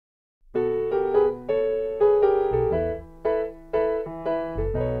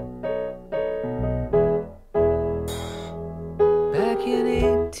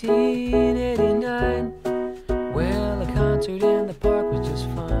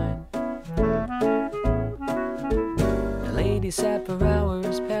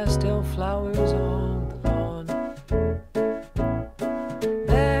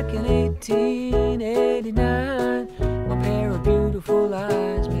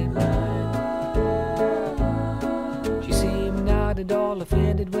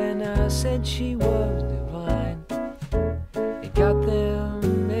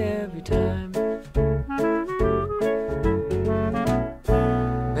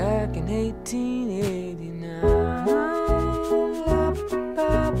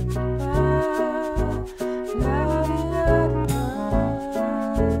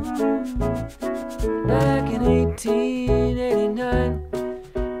Back in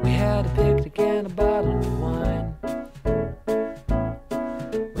 1889, we had a picnic and a bottle of wine.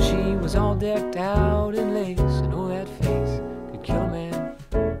 Well, she was all decked out in lace, and oh, that face could kill a man.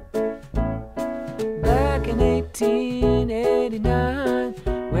 Back in 1889,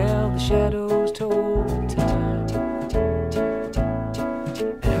 well, the shadows told the time,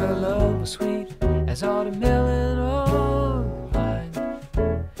 and her love was sweet as autumn melon on the vine.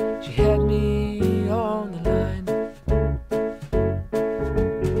 She had me on the line.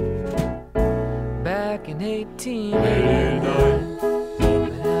 Back in 1889.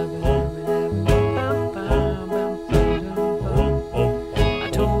 I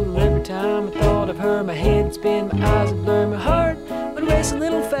told her every time I thought of her, my head would spin, my eyes would blur, my heart would race a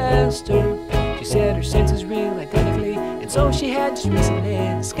little faster. She said her senses reeled identically, and so she had just recently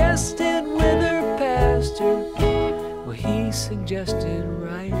discussed it with her pastor. Well, he suggested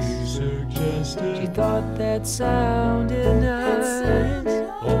rice. She thought that sounded nice.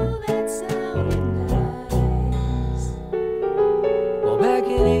 Well, back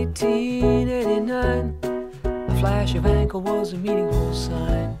in 1889, a flash of ankle was a meaningful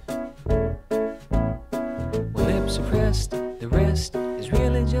sign. When lips are pressed, the rest is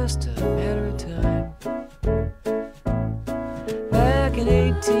really just a matter of time. Back in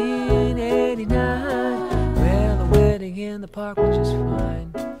 1889, well, the wedding in the park was just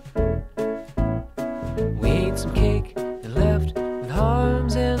fine. We ate some cake and left with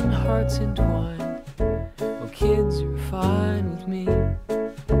arms and hearts entwined.